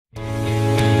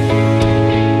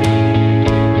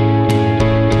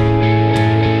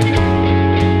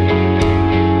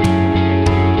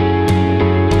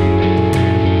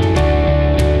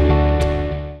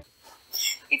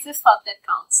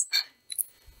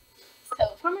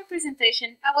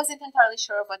presentation, I wasn't entirely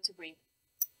sure of what to bring.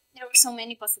 There were so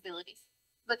many possibilities,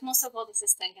 but most of all this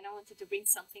is tech, and I wanted to bring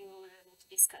something we were able to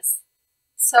discuss.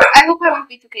 So I hope I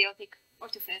won't be too chaotic or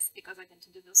too fast, because I tend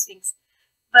to do those things.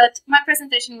 But my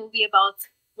presentation will be about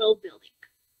world building.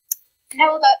 And I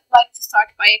would like to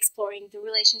start by exploring the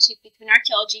relationship between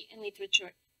archaeology and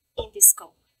literature in this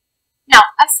scope. Now,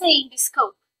 I say in this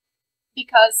scope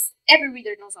because every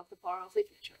reader knows of the power of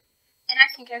literature. And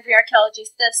I think every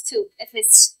archaeologist does too, at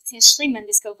least since Schliemann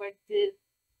discovered the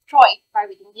Troy by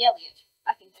reading the Iliad.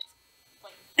 I think that's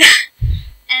plain.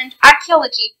 And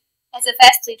archaeology has a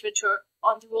vast literature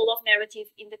on the role of narrative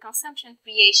in the consumption,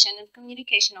 creation, and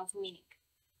communication of meaning.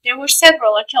 There were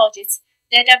several archaeologists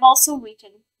that have also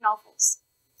written novels.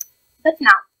 But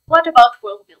now, what about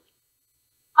world building?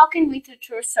 How can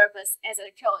literature serve us as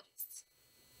archaeologists?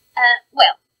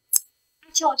 Well,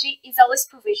 archaeology is always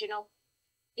provisional,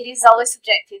 it is always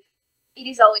subjective, it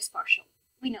is always partial.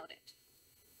 We know that.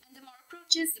 And the more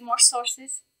approaches, the more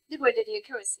sources, the greater the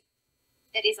accuracy.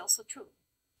 That is also true.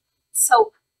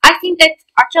 So, I think that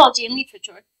archaeology and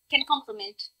literature can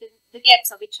complement the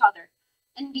gaps of each other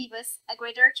and give us a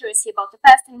greater accuracy about the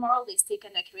past and more holistic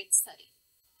and accurate study.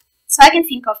 So I can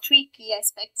think of three key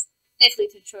aspects that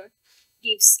literature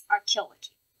gives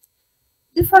archaeology.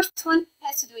 The first one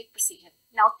has to do with precision.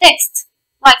 Now, text,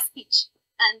 like speech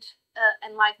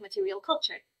and like material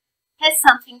culture, has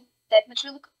something that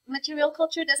material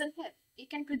culture doesn't have. It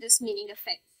can produce meaning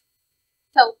effects.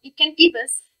 So it can give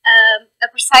us a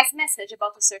precise message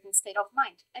about a certain state of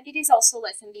mind, and it is also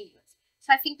less ambiguous.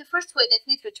 So I think the first way that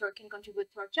literature can contribute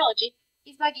to archaeology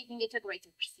is by giving it a greater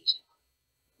precision.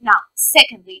 Now,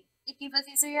 secondly, it gives us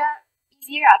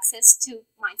easier access to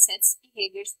mindsets,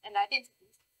 behaviors, and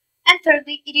identities. And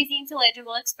thirdly, it is the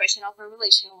intelligible expression of a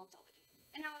relational ontology.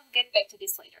 And I will get back to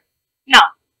this later.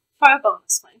 Now, for a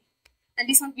bonus one. And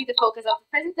this won't be the focus of the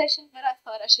presentation, but I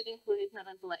thought I should include it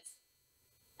nonetheless.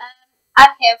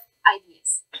 I have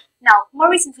ideas. Now, more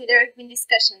recently there have been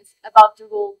discussions about the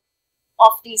role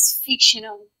of these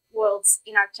fictional worlds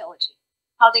in archaeology,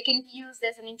 how they can be used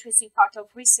as an intrinsic part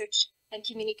of research and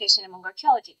communication among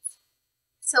archaeologists.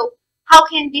 So, how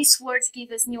can these words give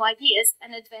us new ideas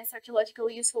and advance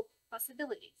archaeologically useful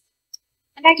possibilities?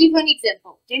 And I give one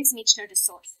example, James Michener, The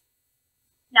Source.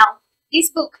 Now, this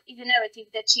book is a narrative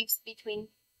that shifts between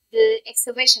the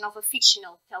excavation of a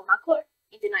fictional Tel Makor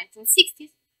in the 1960s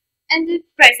and the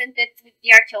present that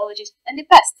the archaeologists and the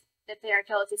past that the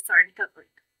archaeologists are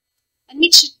uncovering. And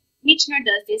Michener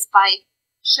does this by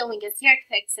showing us the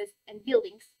artifacts and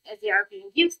buildings as they are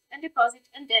being used and deposited,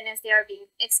 and then as they are being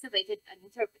excavated and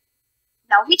interpreted.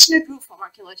 Now, Michener drew from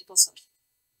archaeological sources,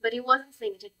 but he wasn't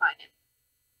limited by them.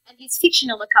 And his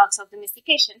fictional accounts of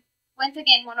domestication went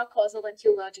again monocausal and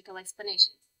theological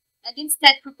explanations, and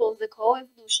instead proposed the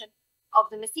co-evolution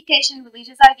of domestication,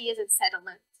 religious ideas, and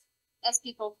settlements, as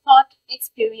people thought,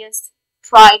 experienced,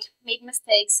 tried, made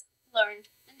mistakes, learned,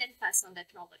 and then passed on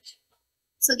that knowledge.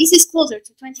 So this is closer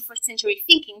to 21st century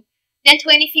thinking than to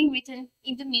anything written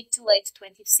in the mid to late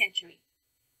 20th century.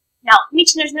 Now,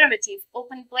 Michener's narrative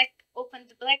opened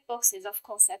the black boxes of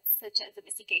concepts such as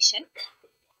domestication,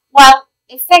 while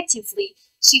effectively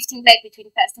shifting back between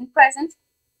past and present,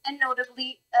 and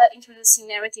notably introducing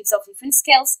narratives of different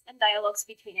scales and dialogues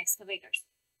between excavators.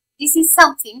 This is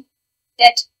something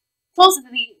that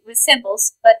closely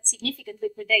resembles, but significantly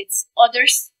predates,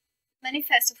 others'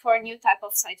 manifesto for a new type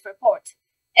of site report,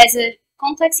 as a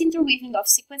complex interweaving of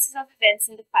sequences of events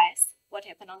in the past, what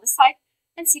happened on the site,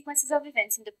 and sequences of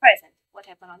events in the present, what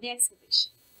happened on the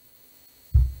excavation.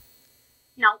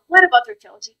 Now, what about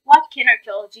archaeology? What can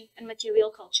archaeology and material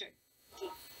culture do?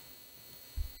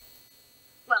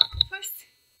 Well, first,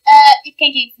 it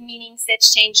can give meanings that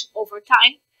change over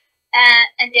time,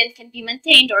 and then can be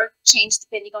maintained or changed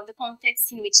depending on the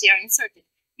context in which they are inserted.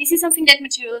 This is something that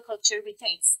material culture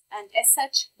retains, and as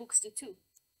such, books do too.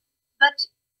 But,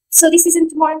 so this isn't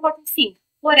the more important thing.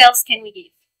 What else can we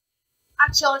give?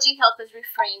 Archaeology helps us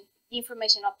reframe the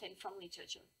information obtained from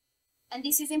literature. And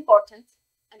this is important,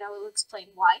 and I will explain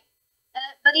why.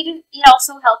 But it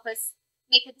also helps us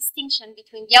make a distinction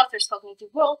between the author's cognitive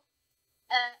world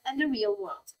and the real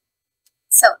world.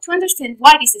 So, to understand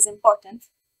why this is important,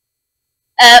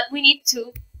 we need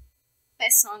to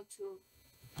pass on to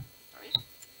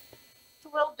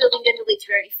world building and the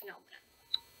literary phenomena.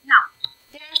 Now,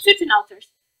 there are certain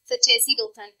authors, such as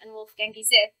Eagleton and Wolfgang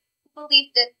Gizet, who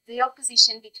believe that the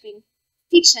opposition between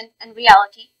fiction and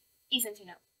reality isn't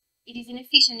enough. It is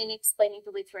inefficient in explaining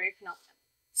the literary phenomenon.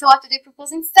 So what do they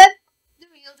propose instead?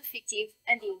 The real, the fictive,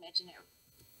 and the imaginary.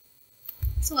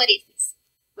 So what is this?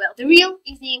 Well, the real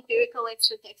is the empirical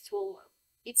extra-textual world.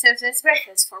 It serves as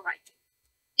reference for writing.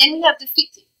 Then we have the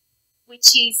fictive,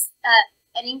 which is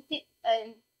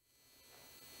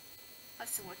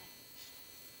what's the word?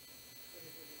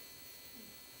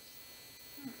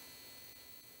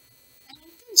 An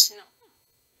intentional,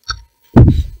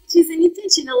 which is an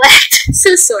intentional act.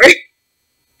 So sorry.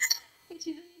 Which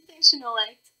is an intentional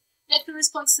act that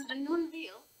corresponds to the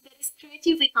non-real that is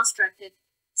creatively constructed.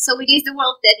 So it is the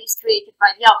world that is created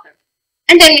by the author.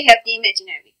 And then we have the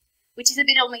imaginary, which is a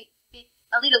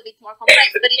little bit more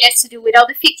complex, but it has to do with how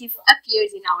the fictive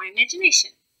appears in our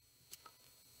imagination.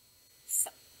 So,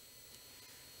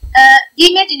 the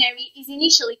imaginary is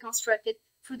initially constructed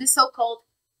through the so-called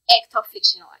act of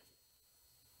fictionalizing.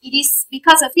 It is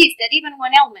because of this that even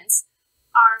when elements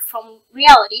are from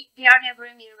reality, they are never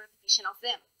a mere repetition of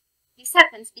them. This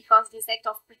happens because this act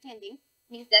of pretending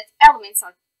means that elements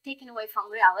are taken away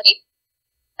from reality,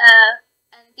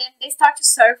 and then they start to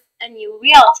serve a new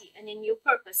reality and a new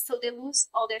purpose, so they lose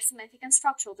all their semantic and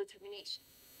structural determination.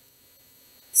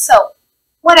 So,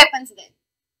 what happens then?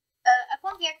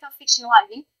 Upon the act of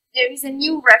fictionalizing, there is a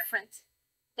new referent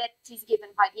that is given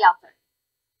by the author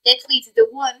that leads the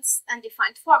once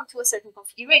undefined form to a certain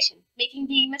configuration, making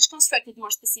the image constructed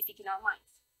more specific in our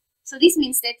minds. So this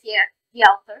means that the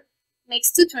author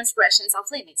makes two transgressions of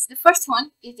limits. The first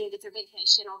one is the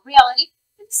determination of reality,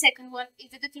 and the second one is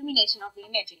the determination of the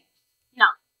imaginary.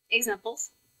 Now,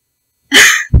 examples.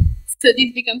 So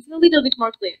this becomes a little bit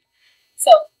more clear.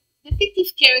 So, the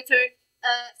fictive character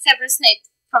Severus Snape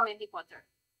from Harry Potter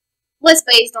was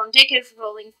based on J.K.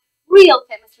 Rowling's real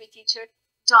chemistry teacher,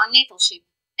 John Nettleship,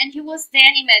 and he was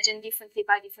then imagined differently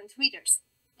by different readers.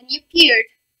 And he appeared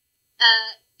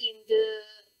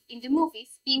in the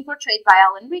movies being portrayed by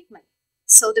Alan Rickman.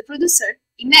 So the producer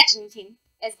imagined him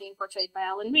as being portrayed by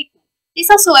Alan Rickman. This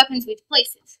also happens with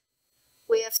places.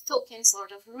 We have Tolkien's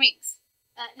Lord of the Rings.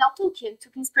 Now Tolkien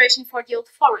took inspiration for the Old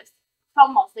Forest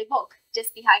from Mosley Oak,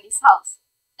 just behind his house.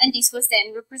 And this was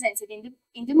then represented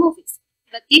in the movies.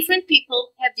 But different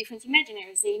people have different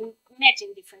imaginaries. They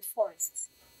imagine different forests.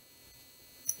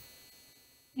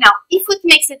 Now, if what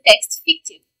makes a text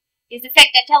fictive is the fact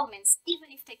that elements,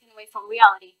 even if taken away from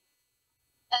reality,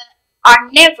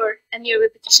 are never a mere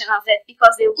repetition of that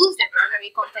because they lose their primary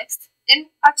context, then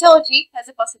archaeology has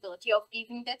a possibility of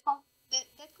giving that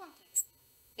context.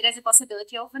 It has a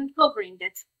possibility of uncovering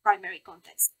that primary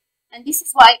context. And this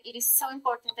is why it is so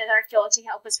important that archaeology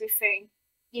helps us reframe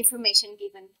the information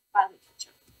given by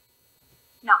literature.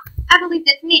 Now, I believe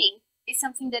that meaning is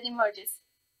something that emerges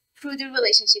through the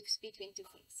relationships between two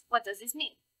things. What does this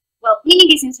mean? Well, meaning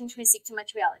isn't intrinsic to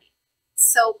materiality.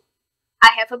 So,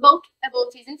 I have a boat. A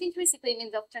boat isn't intrinsically a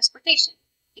means of transportation.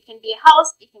 It can be a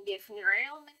house, it can be a funerary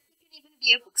element, it can even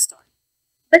be a bookstore.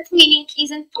 But meaning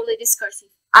isn't purely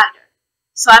discursive either.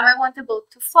 So I might want a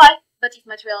boat to fly, but if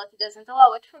materiality doesn't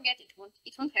allow it, forget it,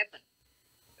 it won't happen.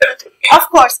 Of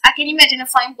course, I can imagine a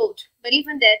flying boat, but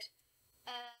even that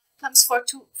comes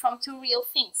from two real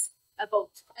things, a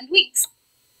boat and wings.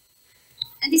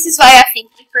 And this is why I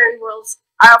think literary worlds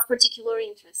are of particular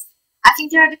interest. I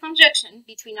think they are the conjunction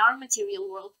between our material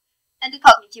world and the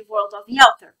cognitive world of the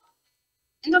author.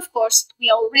 And of course,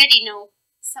 we already know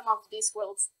some of these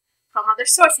worlds from other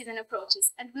sources and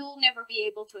approaches, and we will never be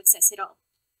able to access it all.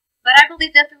 But I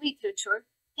believe that the literature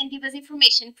can give us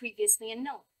information previously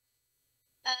unknown.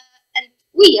 And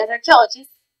we, as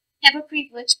archaeologists, have a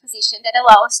privileged position that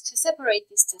allows us to separate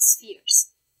these two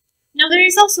spheres. Now, there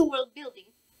is also world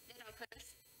building that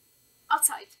occurs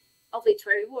outside of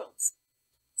literary worlds.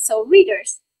 So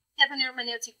readers have an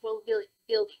hermeneutic world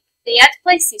building. They add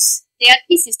pieces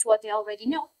to what they already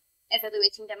know,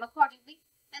 evaluating them accordingly,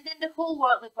 and then the whole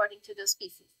world according to those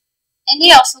pieces. And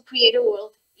they also create a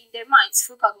world in their minds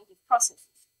through cognitive processes.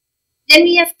 Then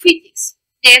we have critics.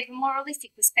 They have a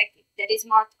moralistic perspective that is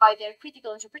marked by their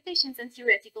critical interpretations and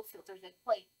theoretical filters at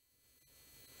play.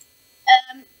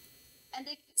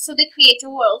 So they create a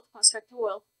world, construct a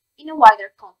world, in a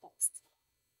wider context.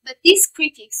 But these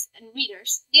critics and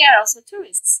readers, they are also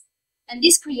tourists. And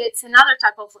this creates another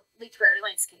type of literary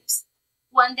landscapes,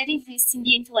 one that exists in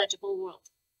the intelligible world.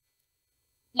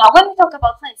 Now, when we talk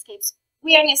about landscapes,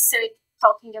 we are necessarily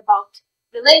talking about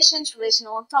relations,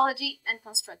 relational ontology, and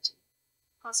construction.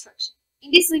 In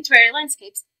these literary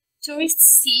landscapes, tourists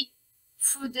see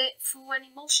through an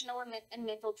emotional and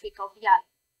mental trick of the eye.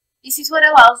 This is what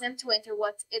allows them to enter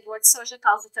what Edward Soja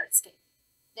calls the third scape,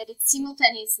 that it's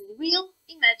simultaneously real,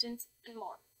 imagined, and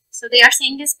more. So they are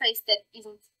seeing a space that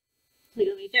isn't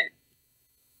clearly there.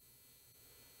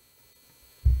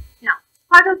 Now,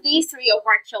 part of the history of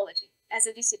archaeology as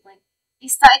a discipline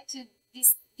is tied to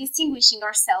distinguishing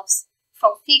ourselves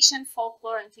from fiction,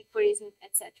 folklore, antiquarianism,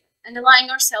 etc., and aligning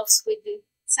ourselves with the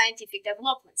scientific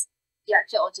developments. The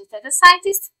archaeologist as a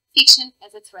scientist, fiction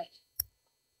as a trade.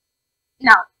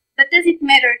 Now, but does it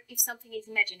matter if something is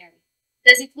imaginary?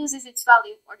 Does it lose its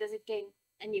value or does it gain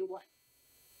a new one?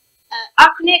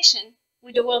 Our connection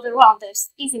with the world around us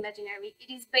is imaginary.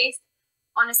 It is based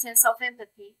on a sense of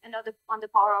empathy and on the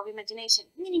power of imagination.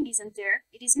 Meaning isn't there,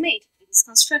 it is made, it is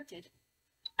constructed.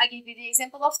 I give you the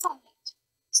example of Stonehenge.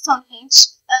 Stonehenge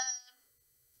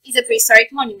is a prehistoric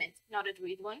monument, not a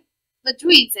Druid one, but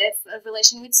Druids have a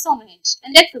relation with Stonehenge,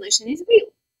 and that relation is real.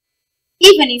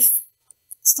 Even if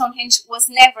Stonehenge was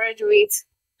never a Druid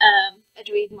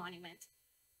monument.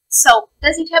 So,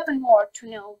 does it happen more to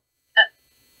know?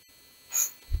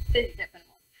 Does it happen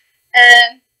more?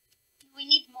 Do we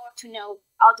need more to know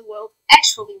how the world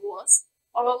actually was,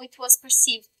 or how it was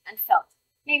perceived and felt?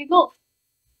 Maybe both.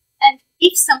 And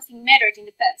if something mattered in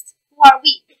the past, who are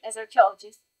we, as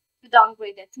archaeologists, to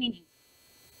downgrade that meaning?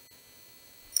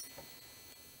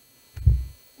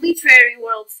 Literary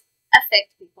worlds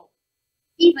affect people,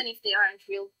 even if they aren't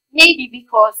real, maybe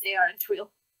because they aren't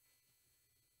real.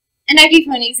 And I give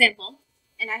you an example,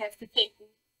 and I have to thank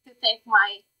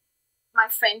my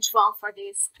friend João for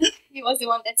this. He was the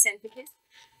one that sent me this.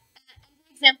 And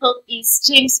the example is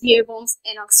James Beerbohm's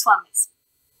Enoch Swamis.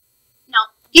 Now,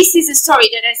 this is a story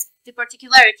that has the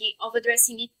particularity of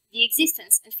addressing the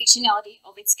existence and fictionality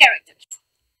of its characters.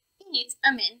 In it,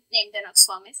 a man named Enoch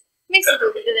Swamis makes a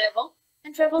deal with the devil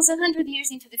and travels 100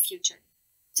 years into the future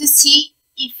to see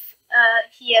if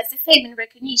he has the fame and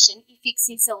recognition he fixed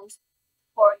his own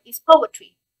for his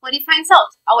poetry. What he finds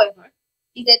out, however,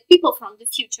 is that people from the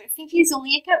future think he's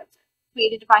only a character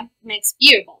created by Max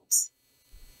Beerbohms.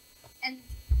 And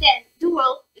then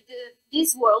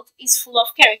this world is full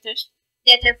of characters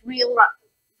that have real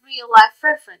life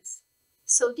reference.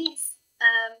 So this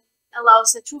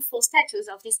allows the truthful status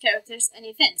of these characters and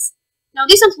events. Now,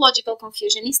 this ontological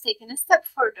confusion is taken a step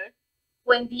further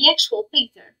when the actual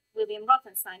painter, William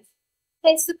Rothenstein,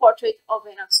 paints the portrait of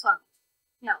Enoch Swamis.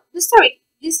 Now, this story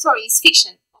is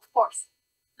fiction, of course,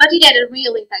 but it had a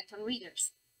real impact on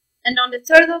readers. And on the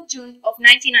 3rd of June of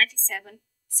 1997,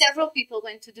 several people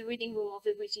went to the reading room of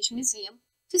the British Museum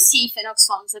to see if Enoch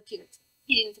Swamis appeared.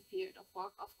 He didn't appear,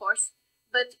 of course,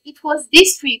 but it was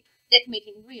this trip that made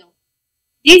him real.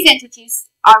 These entities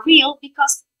are real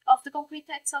because of the concrete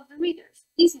acts of the readers.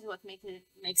 This is what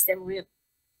makes them real.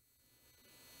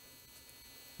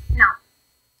 Now,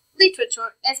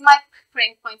 literature, as Mike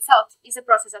Crank points out, is a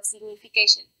process of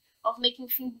signification, of making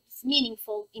things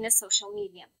meaningful in a social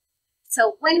medium.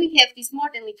 So when we have these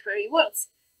modern literary worlds,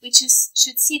 we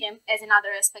should see them as another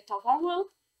aspect of our world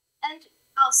and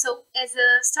also as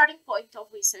a starting point of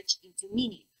research into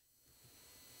meaning.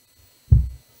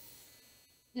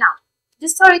 Now, the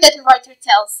story that the writer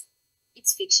tells,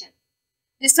 it's fiction.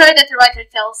 The story that the writer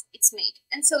tells, it's made,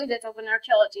 and so is that of an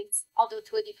archaeologist, although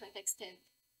to a different extent.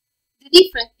 The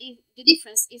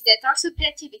difference is that our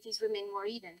subjectivities remain more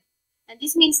hidden, and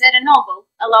this means that a novel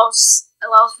allows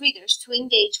readers to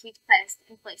engage with past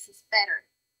and places better.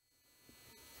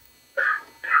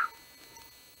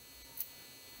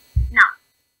 Now,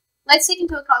 let's take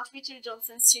into account Richard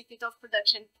Johnson's circuit of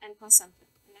production and consumption.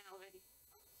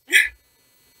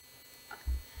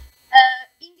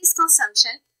 In this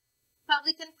consumption,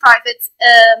 public and private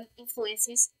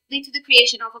influences lead to the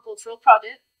creation of a cultural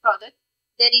product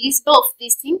that it is both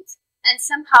distinct and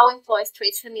somehow employs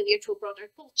traits familiar to a broader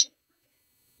culture.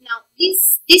 Now,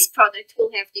 this product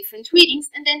will have different readings,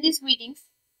 and then these readings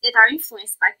that are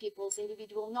influenced by people's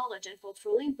individual knowledge and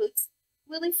cultural inputs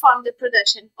will inform the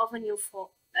production of a new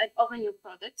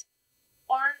product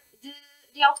or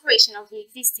the alteration of the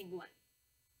existing one.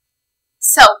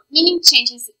 So, meaning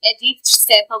changes at each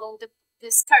step along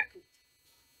the circuit.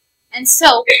 And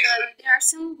so, there are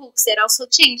some books that also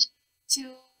change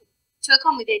to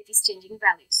accommodate these changing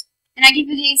values. And I give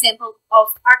you the example of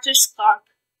Arthur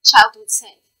Clarke's Childhood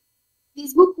Sand.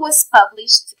 This book was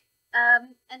published,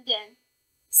 and then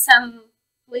some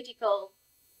political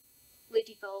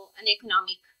and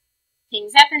economic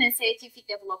things happened, and scientific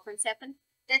developments happened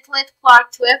that led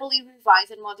Clarke to heavily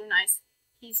revise and modernize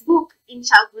his book In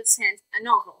Childhood Sand, a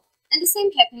novel. And the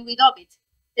same happened with Hobbit,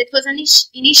 that was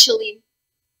initially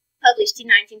published in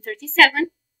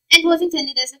 1937 and was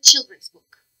intended as a children's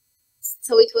book.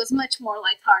 So it was much more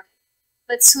lighthearted,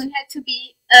 but soon had to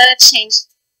be changed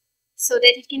so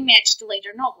that it can match the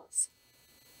later novels.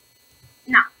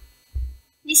 Now,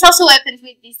 this also happens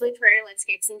with these literary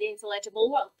landscapes in the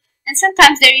intelligible world, and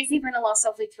sometimes there is even a loss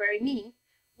of literary meaning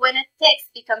when a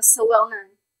text becomes so well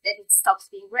known that it stops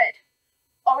being read,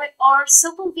 or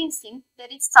so convincing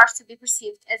that it starts to be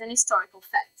perceived as an historical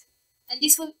fact. And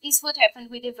this is what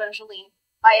happened with Evangeline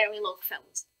by Henry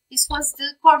Longfellow. This was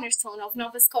the cornerstone of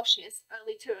Nova Scotia's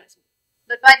early tourism.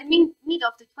 But by the mid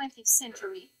of the 20th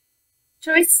century,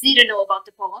 tourists didn't know about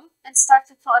the poem and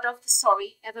started thought of the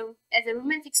story as a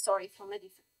romantic story from a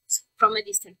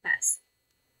distant past.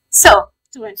 So,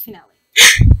 to grand finale.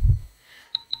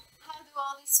 How do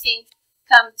all these things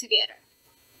come together?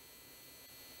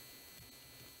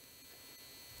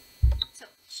 So,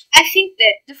 I think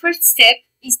that the first step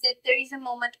is that there is a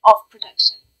moment of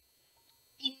production,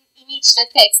 in which the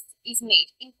text is made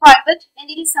in private, and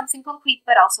it is something concrete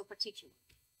but also particular.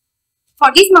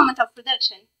 For this moment of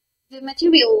production, the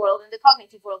material world and the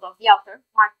cognitive world of the author,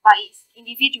 marked by his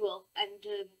individual and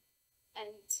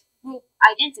group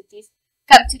identities,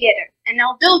 come together, and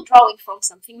although drawing from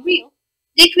something real,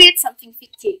 they create something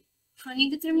fictive through an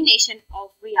indetermination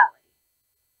of reality.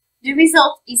 The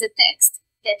result is a text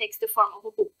that takes the form of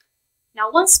a book. Now,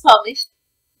 once published,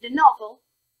 the novel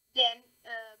then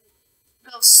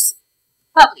goes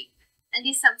public and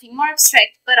is something more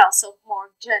abstract but also more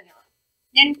general.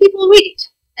 Then people read it,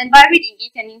 and by reading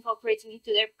it and incorporating it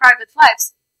to their private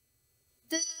lives,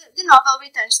 the novel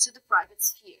returns to the private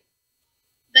sphere.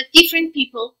 But different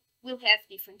people will have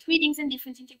different readings and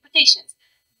different interpretations.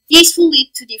 This will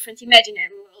lead to different imaginary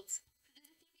worlds, the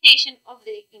determination of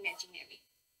the imaginary.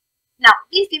 Now,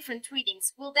 these different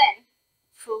readings will then,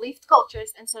 through lived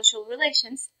cultures and social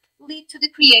relations, lead to the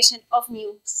creation of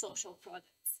new social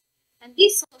products. And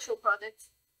these social products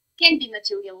can be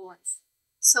material ones.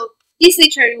 So, these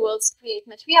literary worlds create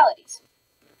materialities.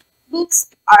 Books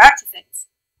are artifacts,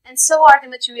 and so are the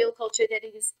material culture that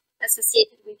is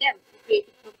associated with them,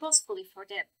 created purposefully for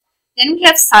them. Then we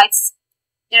have sites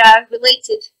that are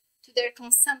related to their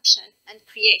consumption and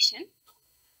creation.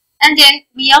 And then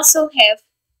we also have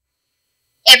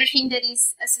everything that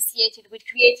is associated with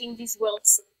creating these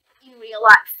worlds in real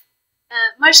life.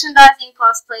 Merchandising,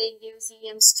 cosplaying,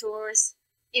 museums, tours,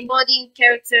 embodying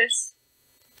characters,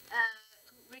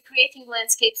 recreating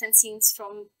landscapes and scenes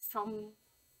from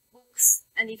books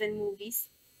and even movies.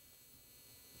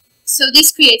 So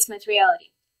this creates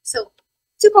materiality. So,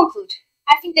 to conclude,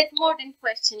 I think that more than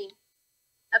questioning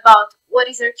about what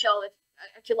is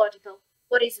archaeological,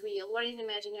 what is real, what is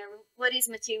imaginary, what is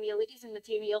material, it isn't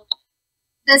material,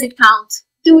 does it count,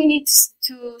 do we need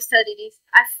to study this,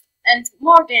 and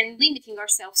more than limiting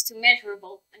ourselves to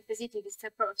measurable and positivist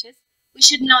approaches, we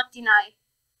should not deny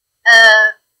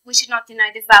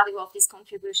the value of these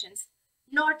contributions,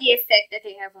 nor the effect that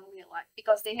they have on real life,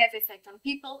 because they have effect on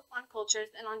people, on cultures,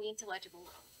 and on the intelligible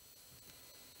world.